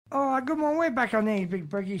Good morning. We're back on the Big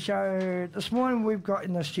Breaky Show. This morning we've got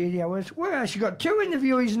in the studio, we've actually got two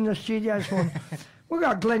interviewees in the studio this morning. We've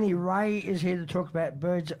got Glennie Ray is here to talk about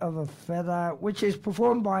Birds of a Feather, which is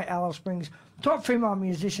performed by Alice Springs top female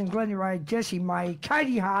musicians Glennie Ray, Jessie May,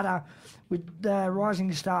 Katie Harder with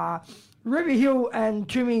Rising Star, Ruby Hill and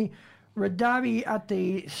Tumi Radabi at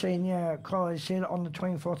the Senior College Centre on the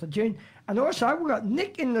 24th of June. And also we've got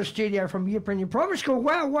Nick in the studio from Yipperington Primary School.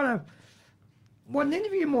 Wow, what an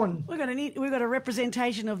interview morning. We've got a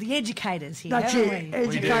representation of the educators here. That's it,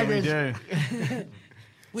 educators.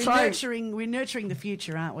 We do. We're nurturing the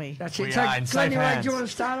future, aren't we? That's it. We So, are in safe Glennie Ray, hands. do you want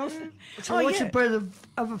to start off? So Oh, what's yeah. the Bird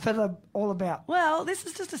of a Feather all about? Well, this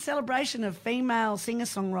is just a celebration of female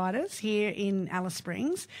singer-songwriters here in Alice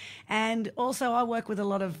Springs. And also I work with a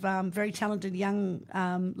lot of very talented young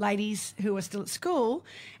ladies who are still at school,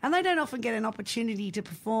 and they don't often get an opportunity to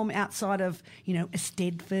perform outside of,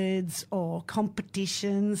 Eisteddfods or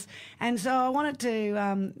competitions. And so I wanted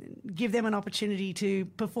to give them an opportunity to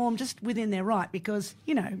perform just within their right because,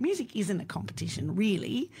 music isn't a competition,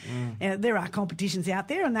 really. There are competitions out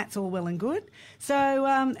there, and that's all well and good. So,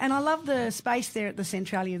 and I love the space there at the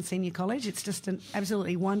Centralian Senior College. It's just an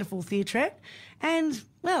absolutely wonderful theatrette. And,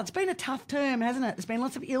 well, it's been a tough term, hasn't it? There's been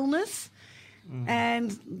lots of illness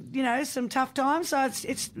and, some tough times. So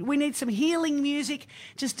we need some healing music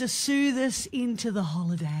just to soothe us into the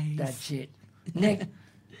holidays. That's it. Nick.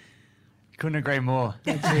 Couldn't agree more.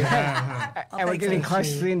 That's it. And we're getting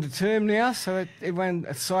close to the end of term now, so everyone,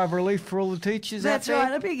 a sigh of relief for all the teachers That's out there.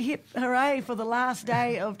 right. A big hip hooray for the last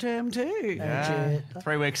day of term 2. That's it.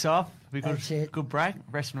 3 weeks off. We got That's it. good break,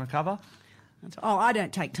 rest and recover. Oh, I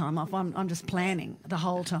don't take time off. I'm just planning the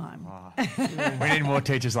whole time. We need more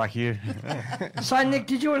teachers like you. So, Nick,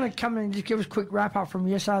 did you want to come in and just give us a quick wrap-up from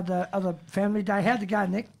yesterday, the other Family Day? How'd it go,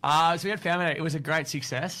 Nick? So we had Family Day. It was a great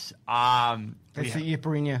success. That's the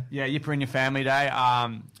Yipperington. Yeah, Yipperington Family Day.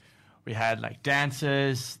 We had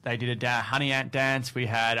dancers. They did a honey ant dance. We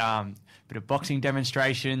had a bit of boxing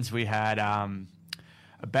demonstrations. We had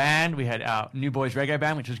a band. We had our New Boys Reggae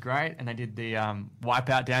Band, which was great, and they did the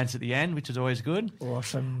wipeout dance at the end, which was always good.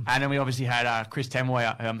 Awesome. And then we obviously had Chris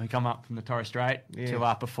Temway who come up from the Torres Strait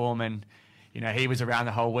to perform, and he was around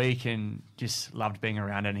the whole week and just loved being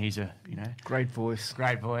around it. And he's a Great voice.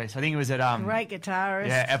 great voice. I think it was at Great guitarist.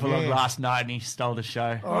 Epilogue Yeah. last night, and he stole the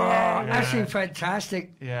show. Oh, actually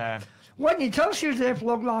fantastic. Yeah. Why didn't you tell us you was at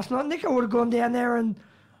Epilogue last night? Nick, I would have gone down there and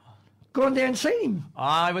seen him.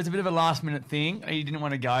 It was a bit of a last minute thing. He didn't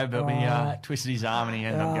want to go, but we twisted his arm and he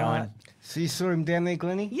ended up going. So you saw him down there,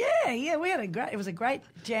 Glennie? Yeah, we had it was a great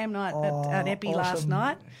jam night at Epi last awesome.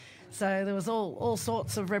 night. So there was all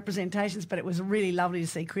sorts of representations, but it was really lovely to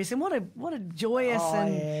see Chris. And what a joyous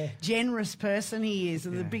generous person he is,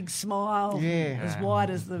 with a big smile, as wide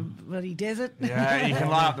as the bloody desert. Yeah, he can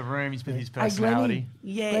light up the room. He's with his personality.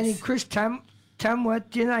 Yes. Glennie, Chris Tamworth,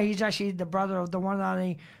 do you know he's actually the brother of the one and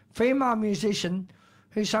only female musician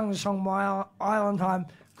who sung the song My Island Home,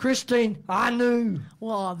 Christine Anu.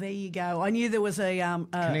 Well, there you go. I knew there was a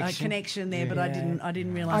connection there, but I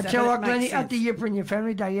didn't realise I that. tell you but what, it Glennie, makes at the sense. Yipperington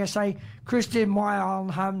Family Day yesterday, Chris did My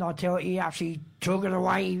Island Home, and I tell you, he actually took it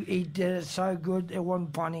away. He did it so good, it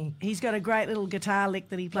wasn't funny. He's got a great little guitar lick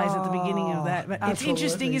that he plays at the beginning of that. But it's absolutely.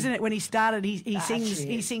 interesting, isn't it? When he started, he That's sings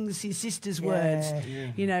it. his sister's words.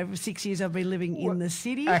 Yeah. For 6 years I've been living in the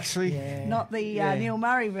city. Actually, Not the Neil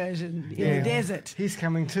Murray version in the desert. he's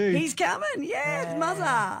coming too. He's coming, yes,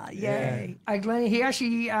 mother. Yay. Hey, Glennie, he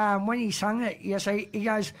actually, when he sung it yesterday, he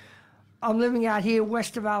goes, I'm living out here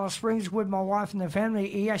west of Alice Springs with my wife and the family.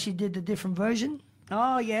 He actually did the different version.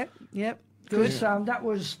 Oh, yep. Because that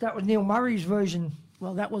was Neil Murray's version,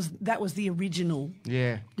 Well, that was the original.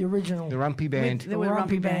 Yeah. the original. The Rumpy Band. The Rumpy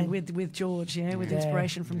Rumpy Band. Band with George, with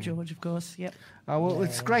inspiration from George, of course. Yep. Oh, well,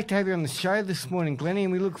 it's great to have you on the show this morning, Glennie,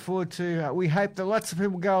 and we look forward to, we hope that lots of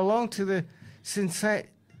people go along to the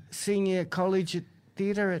Senior Collegiate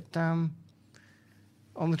Theatre at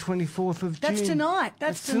on the 24th of June. That's tonight.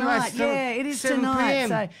 That's tonight. Yeah, it is 7 tonight. PM.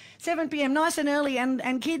 So 7 p.m. nice and early,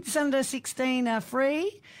 and kids under 16 are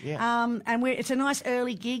free. Yeah. And it's a nice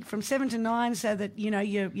early gig from 7 to 9, so that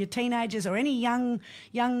your teenagers or any young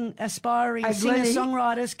aspiring Hey, singer Glennie.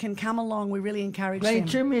 songwriters can come along. We really encourage Glennie, them.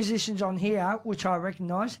 two musicians on here, which I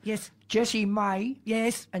recognise. Yes. Jessie May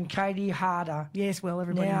Yes. and Katie Harder. Yes. Well,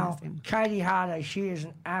 everybody Now, knows them. Katie Harder, she is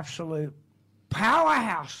an absolute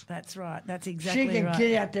powerhouse. That's right. That's exactly She can right.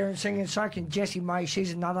 get out there and sing, and so can Jessie May.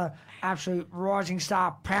 She's another absolute rising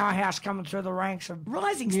star, powerhouse coming through the ranks of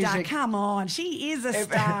Rising music. star, come on. She is a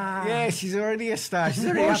star. Yeah, she's already a star. She's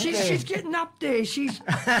already Well, up she's there. getting up there. She's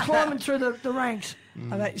climbing through the ranks.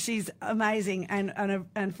 I bet she's amazing,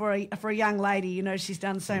 and for a young lady, you know, she's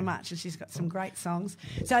done so much, and she's got some great songs.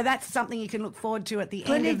 So that's something you can look forward to at the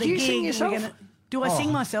Glennie, end of the do you gig. sing We're yourself? gonna- do I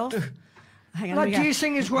sing myself? Hang on. Like, here we do go. you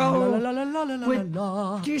sing as well? La, la, la, la, la, la, with-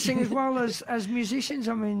 la. Do you sing as well as musicians?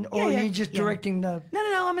 I mean, or Yeah, are you just yeah. directing the? No.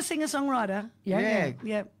 I'm a singer-songwriter. Yeah.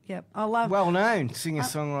 Yep. I love. Well known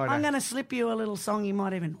singer-songwriter. I'm going to slip you a little song. You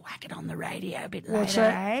might even whack it on the radio a bit later. What's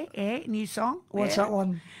that? New song. What's Yeah. that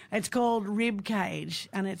one? It's called Rib Cage,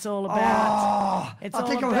 and it's all about. Oh, It's I all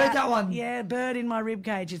think I've about- heard that one. Yeah, bird in my rib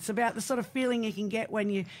cage. It's about the sort of feeling you can get when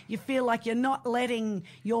you feel like you're not letting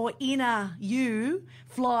your inner you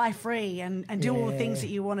fly free and do all the things that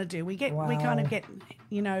you want to do. We kind Wow. of get,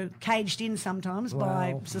 you know, caged in sometimes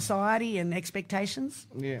by Wow. society and expectations.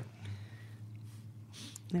 Yeah.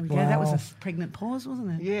 There we go. That was Wow. a pregnant pause,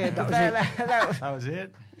 wasn't it? Yeah, That was That was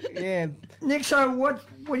it. yeah. Nick, so what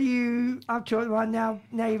are you up to right now?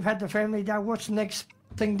 Now you've had the family day. What's the next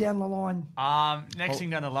thing down the line? Next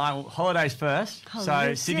thing down the line, well, holidays first. So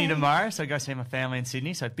Holidays. Sydney tomorrow. So go see my family in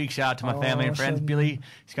Sydney. So big shout out to my family and friends. Awesome. Billy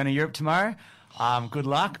is going to Europe tomorrow. Good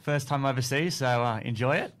luck. First time overseas. So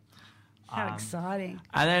enjoy it. How exciting.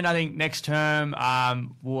 And then I think next term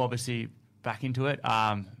we'll obviously back into it.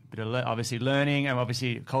 Bit of obviously learning and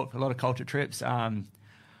obviously a lot of culture trips. I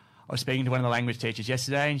was speaking to one of the language teachers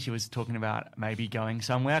yesterday, and she was talking about maybe going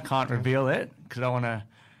somewhere. Can't reveal it because I don't want to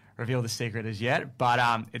reveal the secret as yet.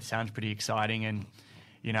 But it sounds pretty exciting, and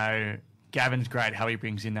you know, Gavin's great how he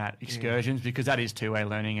brings in that excursions because that is two-way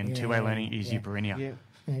learning, and two-way learning is Uperinia.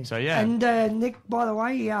 Yeah. So yeah. And Nick, by the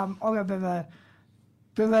way, I've got a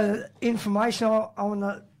bit of information I want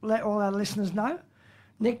to let all our listeners know.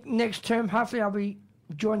 Nick, next term, hopefully I'll be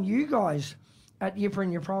joining you guys at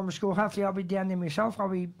Uperinia Primary School. Hopefully I'll be down there myself. I'll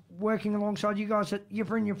be working alongside you guys at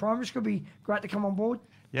Uperinia Primary School. It'll be great to come on board.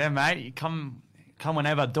 Yeah, mate. You come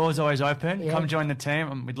whenever. Doors always open. Yeah. Come join the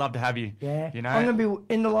team, and we'd love to have you. Yeah, You know. I'm going to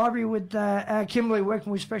be in the library with Kimberly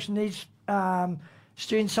working with special needs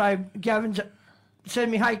students. So Gavin's said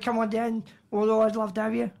to me, "Hey, come on down. We'd always love to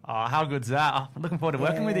have you." Oh, how good's that? I'm looking forward to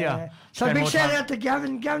working with you. So Spend big more shout time- out to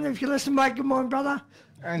Gavin. Gavin, if you listen, mate, good morning, brother.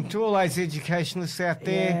 And to all those educationalists out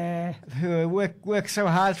there who work so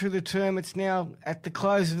hard through the term, it's now at the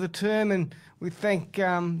close of the term, and we thank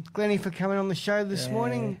Glennie for coming on the show this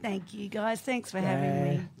morning, Thank you, guys. Thanks for having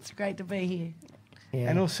me. It's great to be here.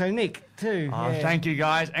 and also Nick too. Oh, thank you,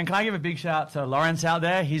 guys. And can I give a big shout out to Lawrence out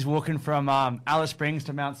there? He's walking from Alice Springs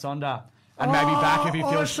to Mount Sonder and maybe back if he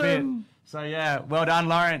feels awesome. fit. So, yeah, well done,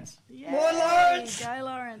 Lawrence. Yay. More Lawrence. Go,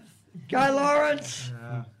 Lawrence. Go, Lawrence.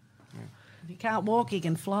 If you can't walk, you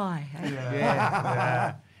can fly. Hey?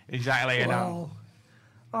 Yeah, exactly. And,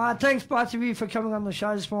 Wow. Thanks, both of you, for coming on the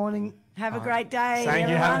show this morning. Have a great day. Thank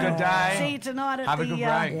you. Have a everyone. good day. See you tonight at Have a the good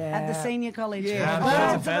break. at the senior college. Yeah. Birds of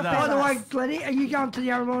Birds of a feather. By the way, feather. Glennie, are you going to the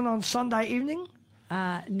Yarralon on Sunday evening?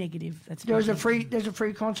 Negative. That's There's a positive.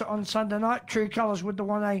 free concert on Sunday night. True Colours with the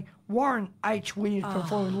 1A Warren H. Williams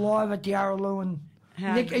performing live at the Yarralon.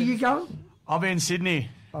 How Nick, are good. you going? I'll be in Sydney.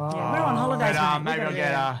 Yeah, we're on holidays. But, mate. maybe I'll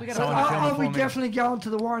get we gotta someone to film I'll it be for me. definitely going to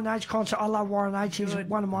the Warren H. concert. I love Warren H. He's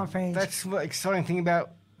one of my fans. That's the exciting thing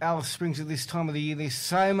about Alice Springs at this time of the year. There's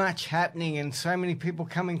so much happening and so many people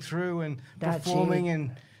coming through and That's performing it.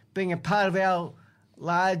 and being a part of our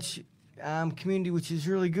large community, which is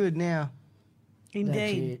really good now.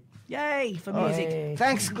 Indeed. Yay for music. Hey.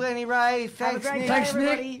 Thanks, Glennie Ray. Have a Thanks, great Nick. day, Thanks, Nick.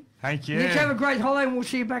 everybody. Thank you. Nick, have a great holiday, and we'll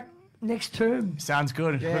see you back next term. Sounds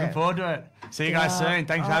good. Yeah. Looking forward to it. See you guys soon.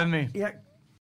 Thanks for having me. Yeah.